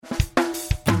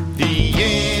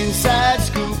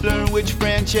which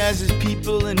franchises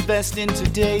people invest in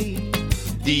today.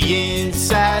 The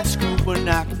inside scoop, we're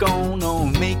not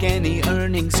gonna make any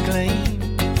earnings claim.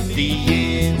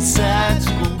 The inside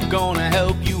scoop gonna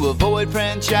help you avoid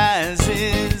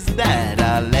franchises that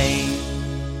are lame.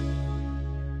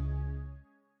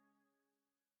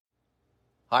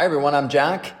 Hi everyone, I'm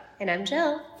Jack. And I'm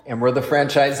Jill. And we're the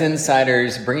Franchise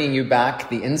Insiders, bringing you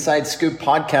back the Inside Scoop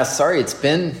podcast. Sorry, it's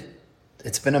been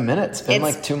a minute. It's been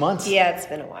like 2 months. Yeah, it's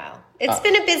been a while. It's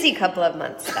been a busy couple of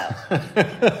months,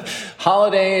 though.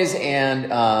 Holidays and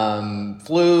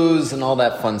flus and all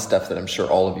that fun stuff that I'm sure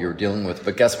all of you are dealing with.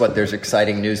 But guess what? There's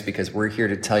exciting news because we're here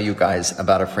to tell you guys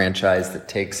about a franchise that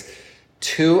takes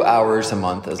 2 hours a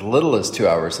month, as little as 2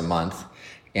 hours a month.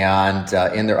 And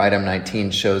in their item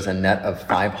 19 shows a net of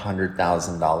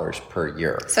 $500,000 per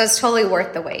year. So it's totally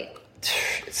worth the wait.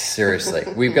 Seriously.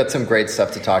 We've got some great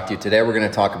stuff to talk to you today. We're going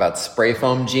to talk about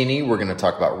Foam Genie. We're going to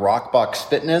talk about RockBox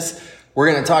Fitness. We're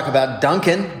going to talk about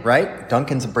Dunkin, right?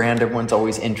 Dunkin's a brand everyone's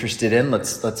always interested in.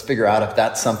 Let's figure out if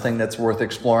that's something that's worth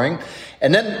exploring.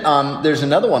 And then there's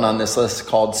another one on this list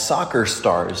called Soccer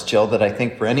Stars, Jill, that I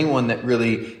think for anyone that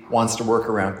really wants to work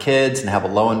around kids and have a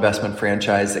low investment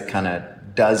franchise that kind of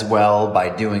does well by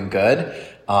doing good.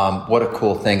 What a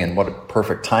cool thing and what a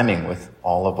perfect timing with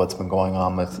all of what's been going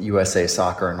on with USA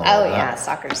Soccer and all of that. Oh yeah,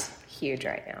 soccer's huge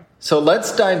right now. So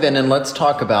let's dive in and let's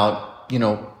talk about,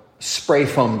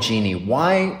 Foam Genie.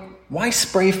 Why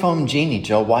Foam Genie,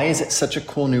 Jill? Why is it such a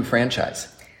cool new franchise?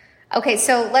 Okay,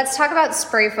 so let's talk about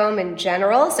spray foam in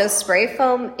general. So spray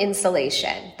foam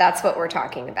insulation, that's what we're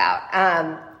talking about.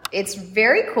 It's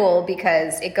very cool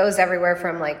because it goes everywhere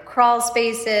from like crawl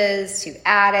spaces to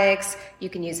attics. You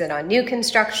can use it on new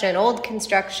construction, old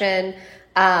construction.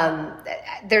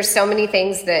 There's so many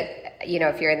things that,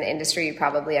 if you're in the industry, you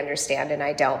probably understand and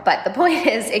I don't. But the point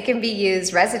is it can be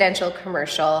used residential,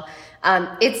 commercial.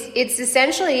 It's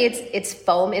essentially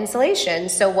foam insulation.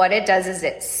 So what it does is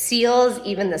it seals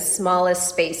even the smallest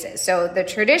spaces. So the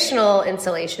traditional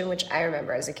insulation, which I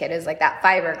remember as a kid, is like that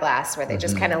fiberglass where they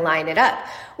just kind of line it up.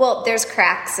 Well, there's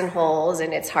cracks and holes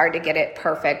and it's hard to get it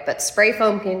perfect, but spray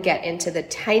foam can get into the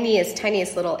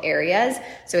tiniest little areas.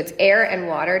 So it's air and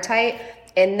watertight,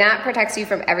 and that protects you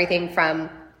from everything from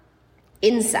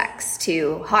insects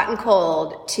to hot and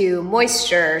cold to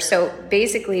moisture. So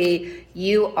basically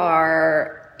you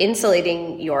are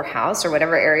insulating your house or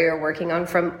whatever area you're working on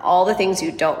from all the things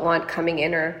you don't want coming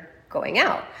in or going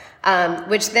out,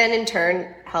 which then in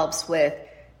turn helps with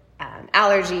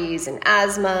allergies and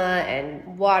asthma and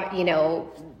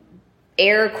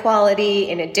air quality,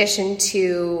 in addition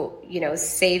to,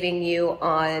 saving you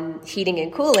on heating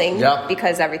and cooling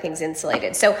because everything's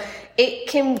insulated. So it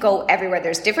can go everywhere.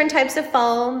 There's different types of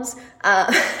foams.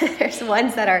 There's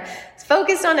ones that are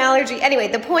focused on allergy. Anyway,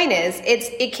 the point is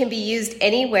it can be used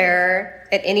anywhere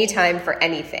at any time for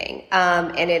anything.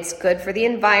 And it's good for the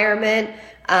environment.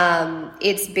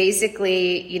 It's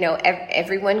basically,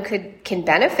 everyone can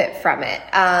benefit from it.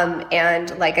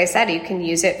 And like I said, you can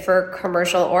use it for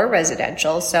commercial or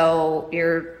residential. So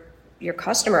your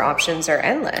customer options are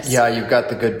endless. Yeah, you've got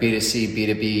the good B2C,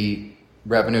 B2B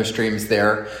revenue streams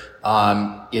there.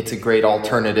 It's a great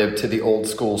alternative to the old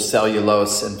school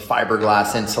cellulose and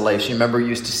fiberglass insulation. Remember, you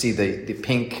used to see the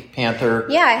Pink Panther?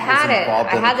 Yeah, I had it.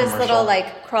 I had this little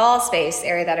crawl space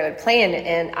area that I would play in,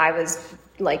 and I was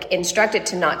instructed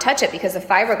to not touch it because the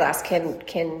fiberglass can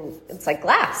it's like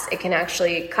glass. It can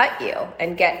actually cut you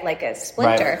and get like a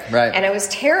splinter. Right. And I was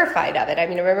terrified of it. I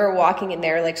mean, I remember walking in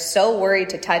there so worried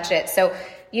to touch it. So,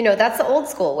 that's the old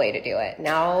school way to do it.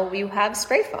 Now you have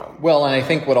spray foam. Well, and I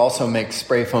think what also makes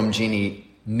Foam Genie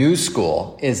new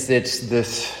school is that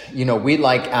this, we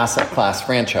like asset class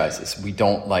franchises. We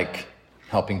don't like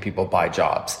helping people buy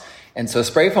jobs. And so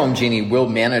Foam Genie will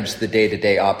manage the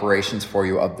day-to-day operations for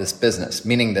you of this business,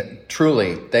 meaning that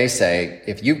truly they say,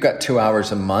 if you've got 2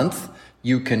 hours a month,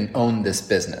 you can own this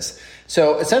business.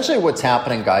 So essentially what's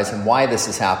happening, guys, and why this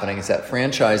is happening is that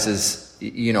franchises,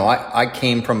 I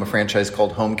came from a franchise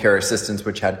called Home Care Assistance,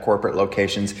 which had corporate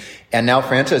locations. And now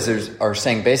franchisors are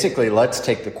saying, basically, let's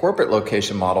take the corporate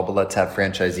location model, but let's have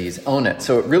franchisees own it.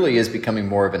 So it really is becoming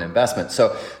more of an investment.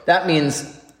 So that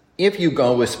means if you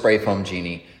go with Foam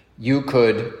Genie, you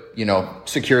could,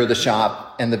 secure the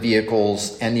shop and the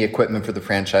vehicles and the equipment for the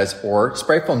franchise, or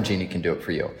Foam Genie can do it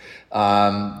for you.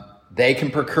 They can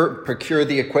procure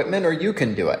the equipment, or you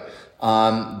can do it.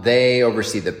 They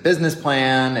oversee the business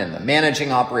plan and the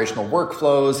managing operational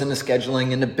workflows and the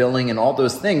scheduling and the billing and all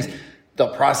those things.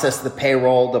 They'll process the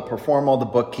payroll. They'll perform all the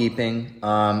bookkeeping.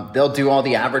 They'll do all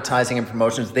the advertising and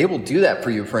promotions. They will do that for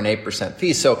you for an 8%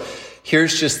 fee. So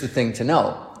here's just the thing to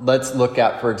know. Let's look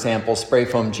at, for example, Spray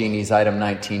Foam Genie's item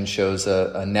 19 shows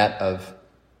a net of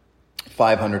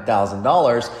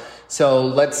 $500,000. So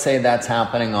let's say that's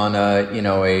happening on a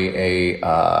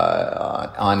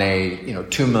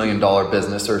 $2 million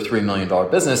business or $3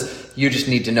 million business. You just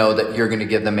need to know that you're going to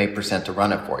give them 8% to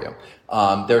run it for you.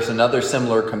 There's another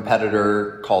similar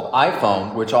competitor called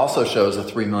iPhone, which also shows a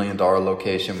 $3 million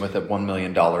location with a $1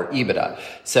 million EBITDA.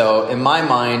 So in my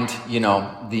mind, the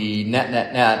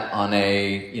net on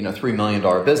a, $3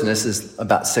 million business is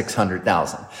about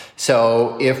 600,000.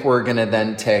 So if we're going to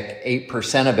then take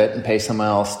 8% of it and pay someone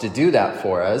else to do that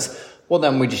for us, well,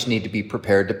 then we just need to be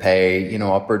prepared to pay,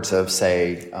 upwards of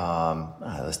say,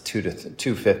 $250,000,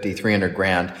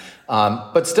 $300,000.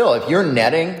 But still, if you're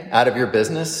netting out of your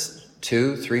business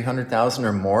 $200,000-$300,000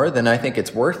 or more, then I think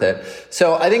it's worth it.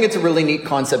 So I think it's a really neat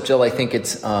concept, Jill. I think it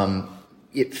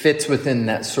fits within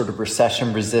that sort of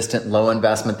recession-resistant low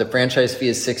investment. The franchise fee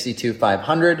is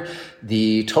 $62,500.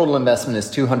 The total investment is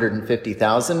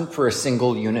 $250,000 for a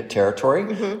single unit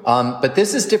territory. But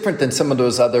this is different than some of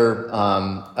those other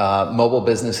mobile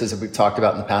businesses that we've talked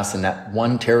about in the past, and that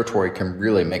one territory can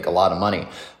really make a lot of money.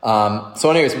 So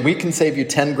anyways, we can save you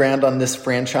 $10,000 on this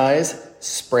franchise.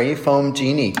 Spray Foam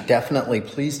Genie, definitely.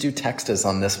 Please do text us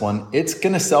on this one. It's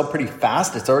going to sell pretty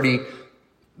fast.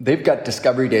 They've got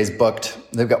discovery days booked.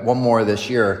 They've got one more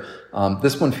this year.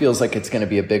 This one feels like it's going to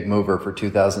be a big mover for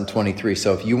 2023.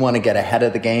 So if you want to get ahead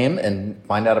of the game and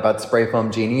find out about Spray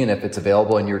Foam Genie and if it's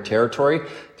available in your territory,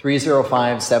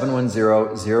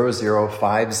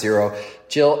 305-710-0050.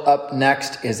 Jill, up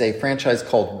next is a franchise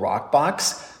called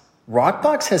RockBox.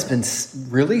 RockBox has been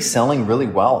really selling really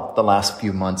well the last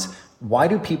few months. Why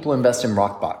do people invest in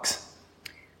RockBox?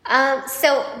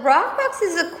 So RockBox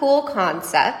is a cool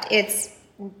concept. It's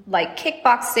like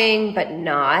kickboxing, but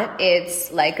not.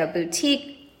 It's like a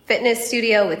boutique fitness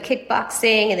studio with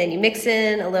kickboxing, and then you mix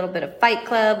in a little bit of fight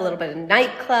club, a little bit of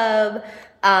nightclub,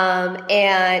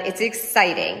 and it's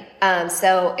exciting.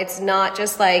 So it's not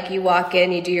just like you walk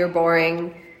in, you do your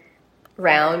boring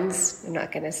rounds. I'm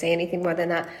not going to say anything more than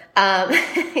that.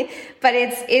 But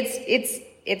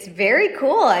it's very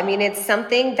cool. I mean, it's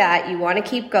something that you want to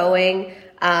keep going.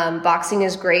 Boxing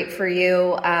is great for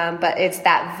you, but it's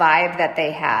that vibe that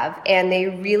they have. And they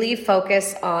really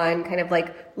focus on kind of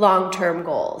like long-term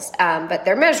goals, but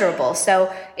they're measurable.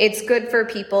 So it's good for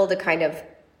people to kind of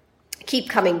keep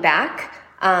coming back,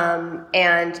 and,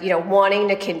 wanting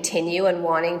to continue and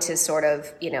wanting to sort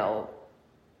of,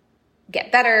 get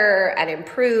better and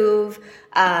improve.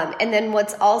 And then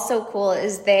what's also cool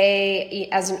is they,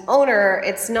 as an owner,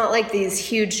 it's not like these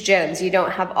huge gyms. You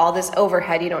don't have all this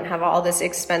overhead. You don't have all this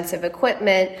expensive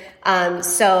equipment.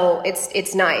 So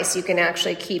it's nice. You can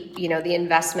actually keep, the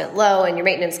investment low and your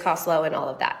maintenance costs low and all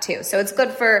of that too. So it's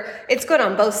good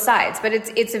on both sides, but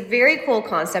it's a very cool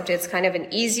concept. It's kind of an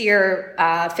easier,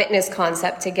 fitness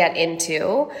concept to get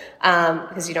into,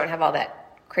 because you don't have all that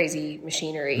crazy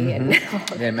machinery and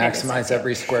they maximize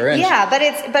every square inch. Yeah, but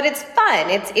it's fun.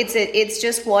 It's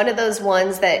just one of those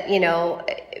ones that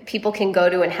people can go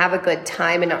to and have a good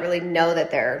time and not really know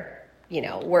that they're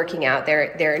working out.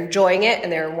 They're enjoying it and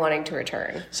they're wanting to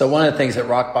return. So one of the things that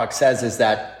RockBox says is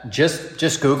that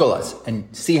just Google us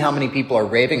and see how many people are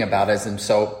raving about us. And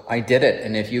so I did it.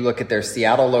 And if you look at their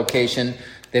Seattle location,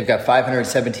 they've got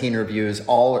 517 reviews.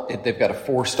 They've got a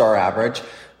 4-star average.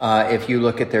 If you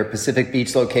look at their Pacific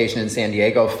Beach location in San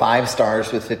Diego, 5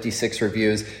 stars with 56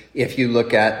 reviews. If you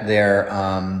look at their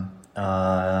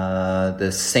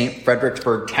the St.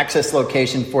 Fredericksburg, Texas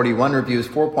location, 41 reviews,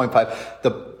 4.5,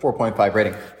 the 4.5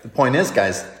 rating. The point is,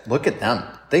 guys, look at them.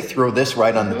 They throw this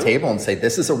right on the table and say,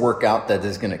 this is a workout that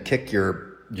is going to kick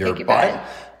your butt.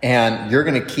 And you're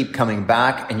going to keep coming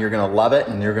back and you're going to love it.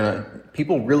 And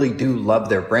people really do love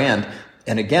their brand.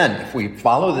 And again, if we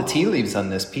follow the tea leaves on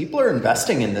this, people are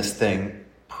investing in this thing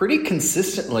pretty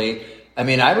consistently. I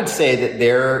mean, I would say that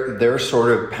their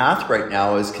sort of path right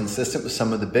now is consistent with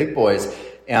some of the big boys.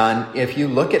 And if you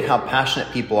look at how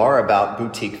passionate people are about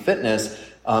boutique fitness,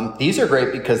 these are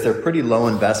great because they're pretty low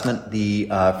investment. The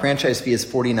franchise fee is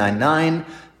 $49,900.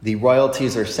 The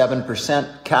royalties are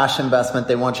 7% cash investment.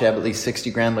 They want you to have at least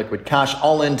 $60,000 liquid cash,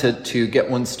 all in to get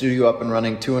one studio up and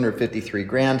running,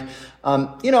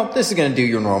 $253,000. This is going to do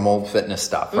your normal fitness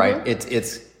stuff, right?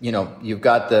 It's you've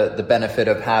got the benefit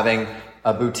of having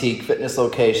a boutique fitness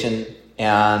location,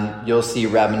 and you'll see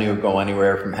revenue go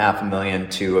anywhere from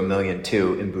 $500,000 to $1.2 million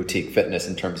in boutique fitness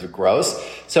in terms of gross.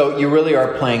 So you really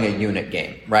are playing a unit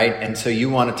game, right? And so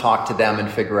you want to talk to them and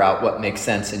figure out what makes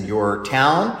sense in your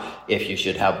town, if you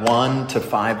should have 1 to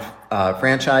 5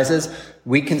 franchises.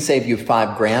 we can save you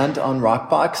 $5,000 on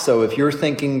RockBox. So if you're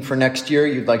thinking for next year,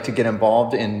 you'd like to get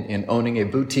involved in owning a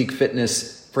boutique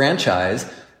fitness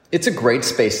franchise, it's a great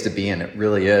space to be in. It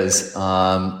really is.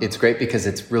 It's great because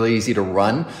it's really easy to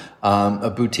run. A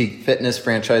boutique fitness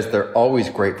franchise, they're always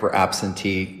great for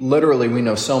absentee. Literally, we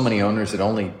know so many owners that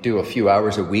only do a few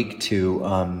hours a week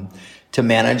to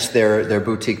manage their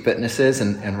boutique fitnesses,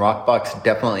 and RockBox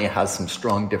definitely has some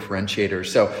strong differentiators.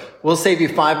 So we'll save you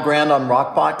 $5,000 on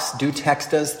RockBox. Do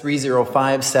text us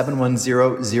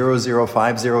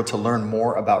 305-710-0050 to learn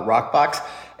more about RockBox.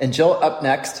 And Jill, up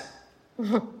next,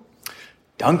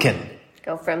 Dunkin.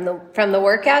 Go from the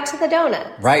workout to the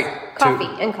donut. Right.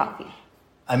 Coffee.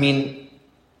 I mean,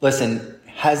 listen,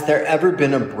 has there ever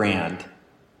been a brand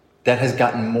that has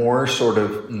gotten more sort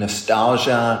of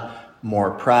nostalgia, more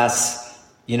press?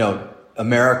 You know,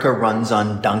 America runs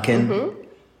on Dunkin. Mm-hmm.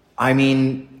 I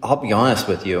mean, I'll be honest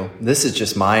with you. This is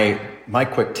just my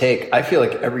quick take. I feel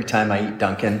like every time I eat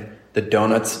Dunkin, the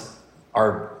donuts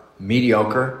are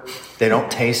mediocre. They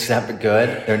don't taste that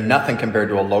good. They're nothing compared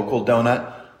to a local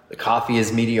donut. The coffee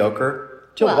is mediocre.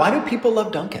 Jill, why do people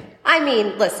love Dunkin? I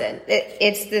mean, listen,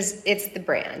 it's the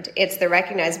brand. It's the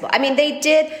recognizable. I mean, they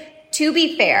did, to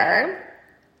be fair,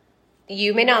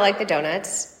 you may not like the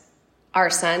donuts.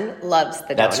 Our son loves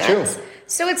the donuts. That's true.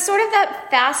 So it's sort of that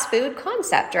fast food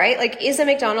concept, right? Like, is a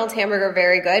McDonald's hamburger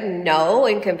very good? No,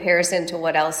 in comparison to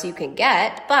what else you can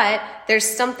get, but there's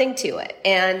something to it.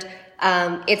 And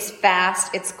it's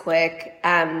fast, it's quick.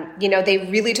 They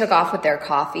really took off with their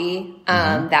coffee.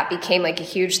 That became like a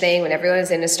huge thing. When everyone was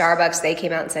into Starbucks, they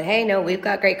came out and said, hey, no, we've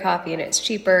got great coffee and it's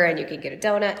cheaper and you can get a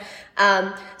donut.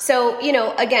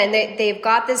 Again, they've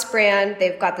got this brand,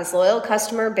 they've got this loyal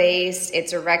customer base.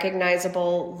 It's a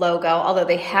recognizable logo, although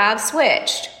they have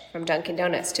switched from Dunkin'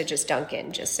 Donuts to just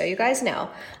Dunkin', just so you guys know.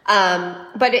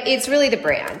 But it's really the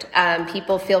brand.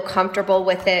 People feel comfortable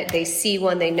with it. They see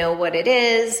one, they know what it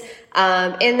is.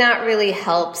 And that really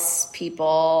helps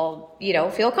people,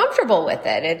 feel comfortable with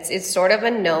it. It's sort of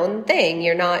a known thing.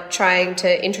 You're not trying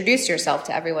to introduce yourself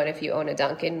to everyone if you own a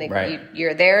Dunkin'. Right.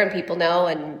 You're there and people know,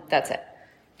 and that's it.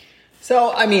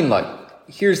 So, I mean, look,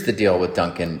 here's the deal with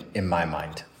Dunkin' in my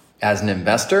mind. As an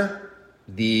investor,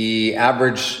 the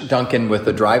average Dunkin' with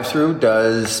a drive-through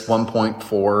does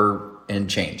 1.4 and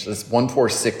change. That's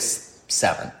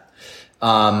 1.467.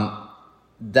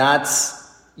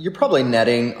 You're probably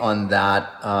netting on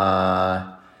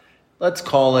that. Let's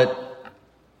call it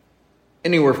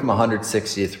anywhere from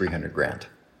 160 to 300 grand.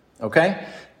 Okay.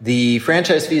 The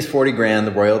franchise fee is 40 grand.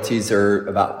 The royalties are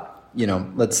about,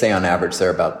 let's say on average, they're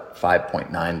about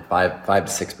 5.9, 5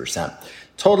 to 6%.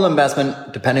 Total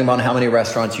investment, depending on how many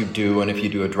restaurants you do and if you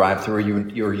do a drive-through or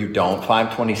you don't,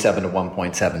 $527 to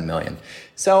 $1.7 million.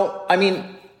 So, I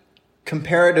mean,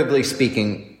 comparatively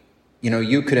speaking,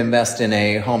 you could invest in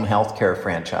a home healthcare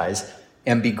franchise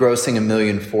and be grossing $1.4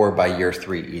 million by year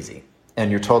 3 easy. And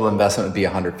your total investment would be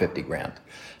 150 grand.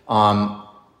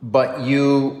 But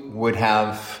you would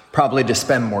have probably to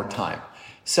spend more time.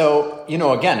 So,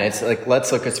 again, it's like,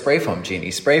 let's look at Spray Foam Genie.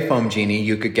 Spray Foam Genie,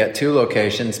 you could get 2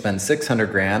 locations, spend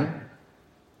 600 grand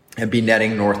and be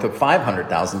netting north of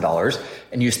 $500,000,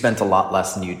 and you spent a lot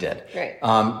less than you did. Right.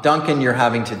 Dunkin', you're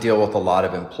having to deal with a lot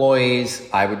of employees.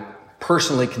 I would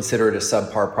personally consider it a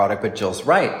subpar product, but Jill's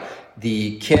right.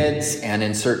 The kids and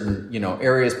in certain,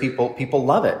 areas, people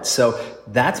love it. So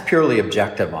that's purely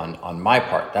objective on my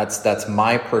part. That's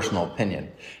my personal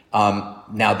opinion.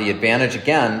 Now the advantage,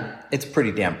 again, it's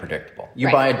pretty damn predictable. You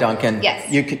buy a Dunkin',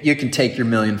 yes. you can take your $1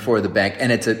 million for the bank,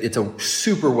 and it's a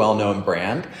super well-known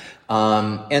brand.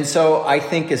 And so I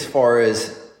think as far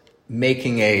as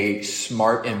making a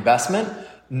smart investment,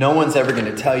 no one's ever going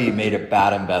to tell you made a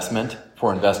bad investment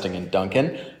for investing in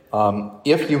Dunkin'.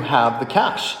 If you have the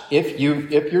cash, if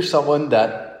you're someone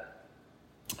that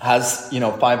has,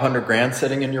 500 grand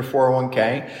sitting in your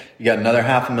 401k, you got another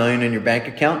 $500,000 in your bank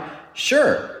account,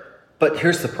 sure. But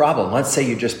here's the problem. Let's say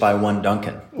you just buy one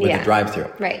Dunkin' with a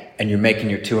drive-through. Right. And you're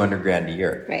making your 200 grand a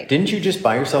year. Right. Didn't you just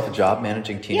buy yourself a job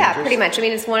managing teenagers? Yeah, pretty much. I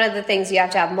mean, it's one of the things you have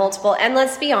to have multiple. And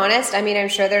let's be honest. I mean, I'm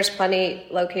sure there's plenty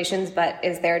locations, but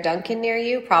is there a Dunkin' near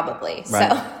you? Probably. Right.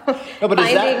 So no, but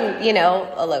finding,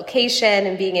 a location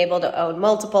and being able to own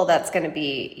multiple, that's going to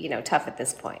be, tough at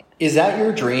this point. Is that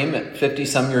your dream at 50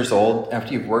 some years old,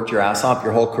 after you've worked your ass off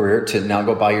your whole career, to now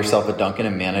go buy yourself a Dunkin'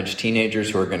 and manage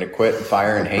teenagers who are going to quit and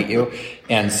fire and hate you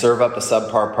and serve up a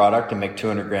subpar product and make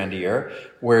 200 grand a year?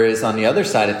 Whereas on the other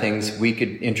side of things, we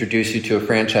could introduce you to a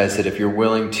franchise that if you're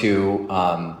willing to,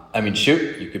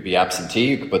 you could be absentee,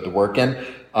 you could put the work in,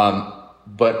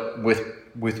 but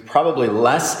with probably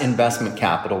less investment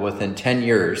capital within 10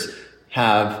 years,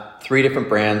 have 3 different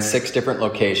brands, 6 different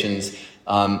locations,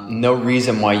 No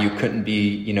reason why you couldn't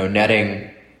be,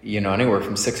 netting, anywhere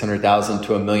from $600,000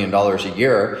 to $1 million a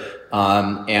year,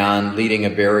 and leading a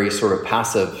very sort of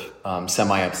passive,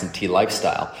 semi-absentee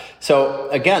lifestyle. So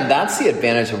again, that's the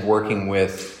advantage of working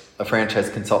with a franchise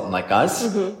consultant like us,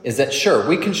 is that sure,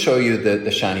 we can show you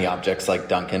the shiny objects like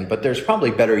Dunkin, but there's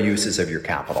probably better uses of your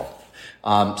capital.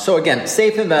 So again,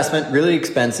 safe investment, really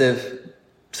expensive.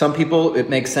 Some people, it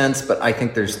makes sense, but I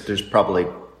think there's probably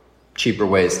cheaper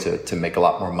ways to make a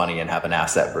lot more money and have an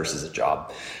asset versus a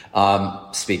job.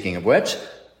 Speaking of which,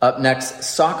 up next,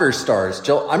 Soccer Stars.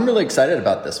 Jill, I'm really excited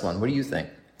about this one. What do you think?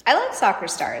 I like Soccer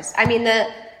Stars. I mean,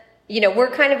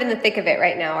 we're kind of in the thick of it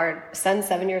right now. Our son's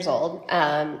 7 years old.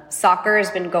 Soccer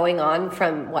has been going on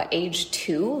from age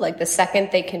 2, like the second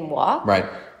they can walk. Right.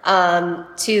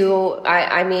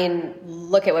 I mean,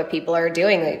 look at what people are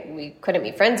doing. Like, we couldn't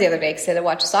be friends the other day because they had to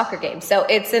watch a soccer game. So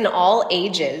it's in all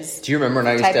ages. Do you remember when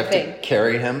I used to have to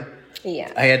carry him?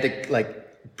 Yeah. I had to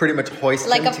pretty much hoist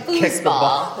like him a to kick the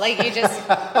ball. Like you just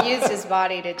used his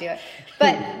body to do it.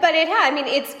 But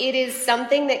it is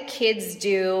something that kids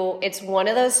do. It's one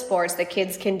of those sports that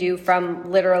kids can do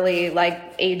from literally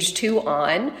age 2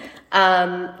 on.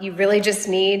 You really just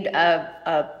need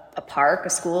a park, a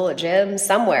school, a gym,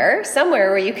 somewhere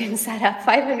where you can set up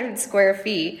 500 square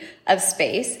feet of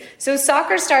space. So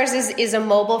Soccer Stars is a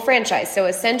mobile franchise. So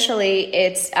essentially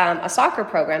it's a soccer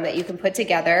program that you can put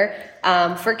together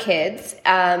for kids.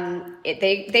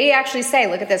 They actually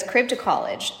say, look at this, crib to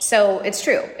college. So it's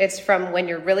true. It's from when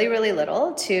you're really, really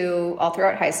little to all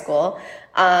throughout high school.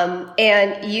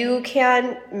 And you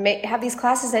can have these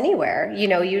classes anywhere.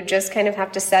 You just kind of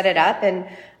have to set it up and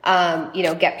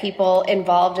get people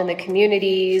involved in the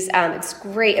communities. It's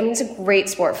great. I mean, it's a great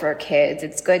sport for kids.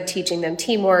 It's good teaching them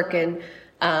teamwork and,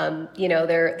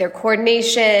 their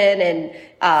coordination. And,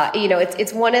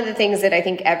 it's one of the things that I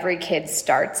think every kid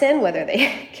starts in, whether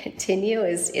they continue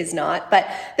is not. But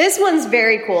this one's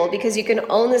very cool because you can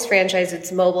own this franchise.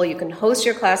 It's mobile. You can host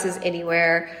your classes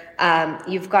anywhere.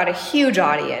 You've got a huge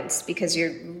audience because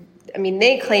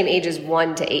they claim ages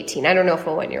 1 to 18. I don't know if a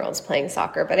 1-year-old's playing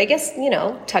soccer, but I guess,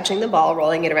 touching the ball,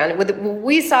 rolling it around. What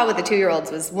we saw with the 2-year-olds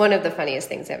was one of the funniest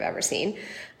things I've ever seen.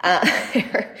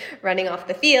 Running off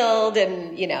the field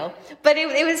and, but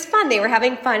it was fun. They were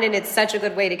having fun and it's such a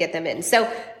good way to get them in. So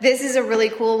this is a really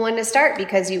cool one to start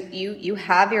because you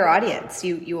have your audience.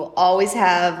 You will always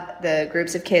have the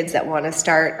groups of kids that want to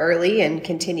start early and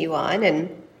continue on, and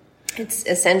it's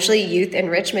essentially youth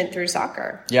enrichment through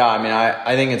soccer. Yeah,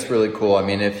 I think it's really cool.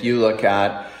 If you look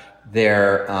at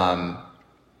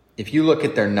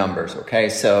their numbers, okay,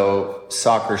 so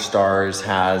Soccer Stars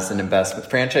has an investment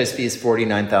franchise fee is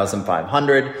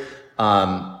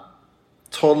 $49,500,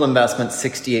 total investment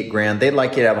 $68,000. They'd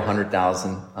like you to have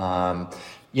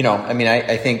 $100,000.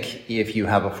 I think if you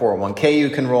have a 401k you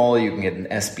can roll, you can get an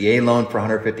SBA loan for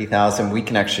 $150,000. We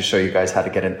can actually show you guys how to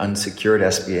get an unsecured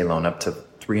SBA loan up to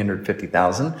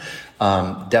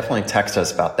 $350,000. Definitely text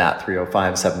us about that,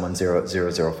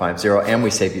 305-710-0050. And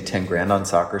we save you $10,000 on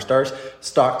Soccer Stars.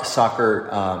 Soccer,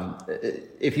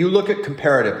 if you look at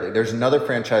comparatively, there's another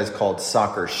franchise called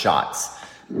Soccer Shots.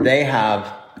 They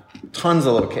have tons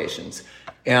of locations,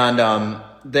 and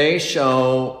they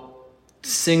show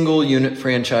single unit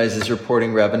franchises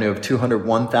reporting revenue of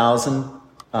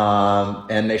 $201,000,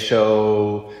 and they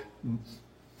show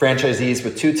franchisees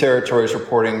with 2 territories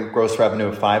reporting gross revenue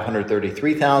of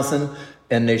 $533,000,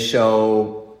 and they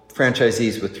show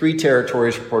franchisees with 3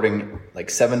 territories reporting like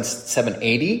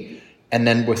 $780,000, and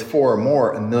then with 4 or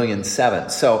more, $1.7 million.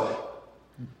 So,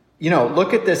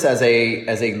 look at this as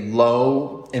a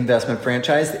low investment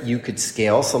franchise that you could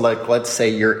scale. So, let's say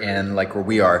you're in where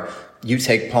we are. You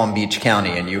take Palm Beach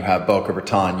County, and you have Boca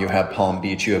Raton, you have Palm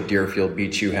Beach, you have Deerfield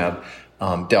Beach, you have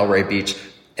Delray Beach.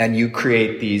 And you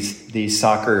create these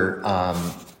soccer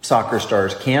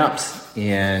stars camps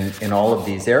in all of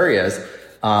these areas.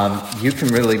 You can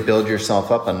really build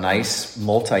yourself up a nice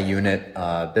multi-unit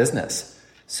business.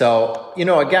 So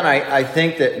again, I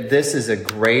think that this is a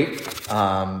great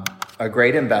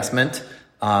investment,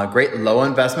 great low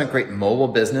investment, great mobile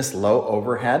business, low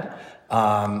overhead.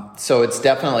 So it's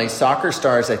definitely Soccer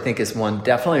Stars, I think, is one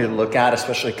definitely to look at,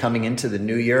 especially coming into the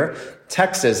new year.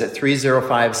 Text us at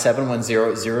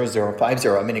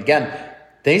 305-710-0050. Again,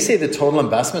 they say the total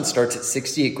investment starts at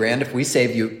 $68,000. If we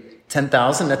save you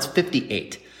 $10,000, that's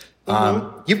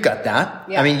 $58,000. You've got that.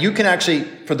 Yeah. You can actually,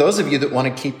 for those of you that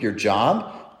want to keep your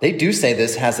job, they do say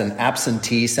this has an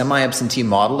semi-absentee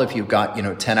model. If you've got,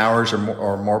 10 hours or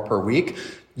more per week,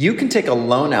 you can take a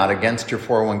loan out against your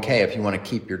 401k if you want to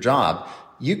keep your job.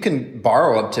 you can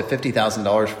borrow up to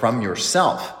 $50,000 from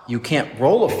yourself. You can't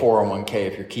roll a 401k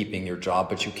if you're keeping your job,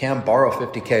 but you can borrow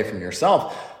 $50K from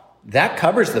yourself. That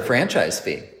covers the franchise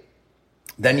fee.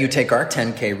 Then you take our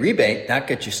 $10K rebate, that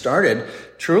gets you started.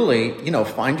 Truly,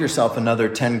 find yourself another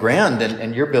 10 grand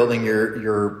and you're building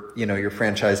your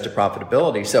franchise to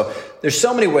profitability. So there's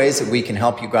so many ways that we can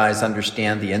help you guys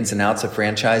understand the ins and outs of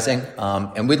franchising.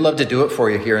 And we'd love to do it for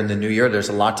you here in the new year. There's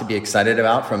a lot to be excited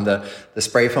about, from the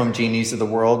spray foam genies of the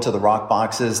world to the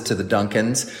RockBoxes to the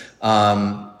Dunkins,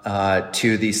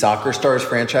 to the Soccer Stars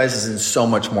franchises and so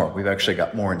much more. We've actually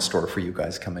got more in store for you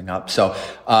guys coming up. So,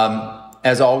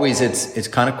 as always, it's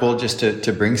kind of cool just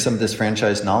to bring some of this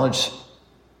franchise knowledge.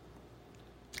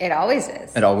 It always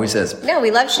is. It always is. No, we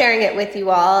love sharing it with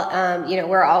you all.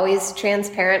 We're always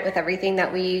transparent with everything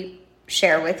that we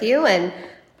share with you. And,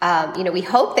 we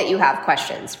hope that you have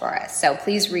questions for us. So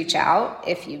please reach out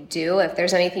if you do. If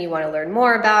there's anything you want to learn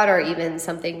more about, or even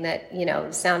something that,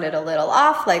 sounded a little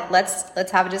off,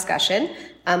 let's have a discussion.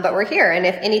 But we're here. And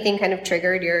if anything kind of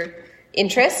triggered your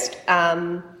interest,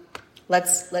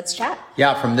 let's chat.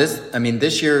 Yeah, from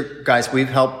this year, guys, we've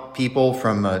helped people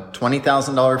from a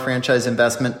 $20,000 franchise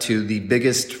investment to the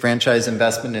biggest franchise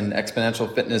investment in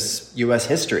exponential fitness U.S.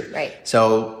 history. Right.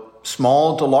 So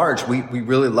small to large, we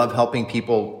really love helping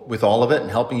people with all of it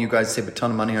and helping you guys save a ton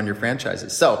of money on your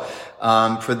franchises. So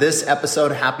for this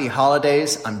episode, happy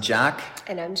holidays. I'm Jack.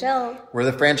 And I'm Jill. We're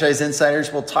the Franchise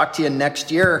Insiders. We'll talk to you next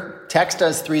year. Text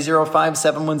us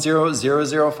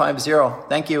 305-710-0050.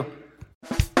 Thank you.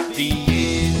 The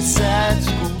Inside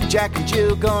Scoop, Jack and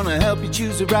Jill gonna help you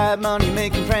choose the right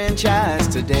money-making franchise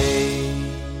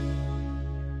today.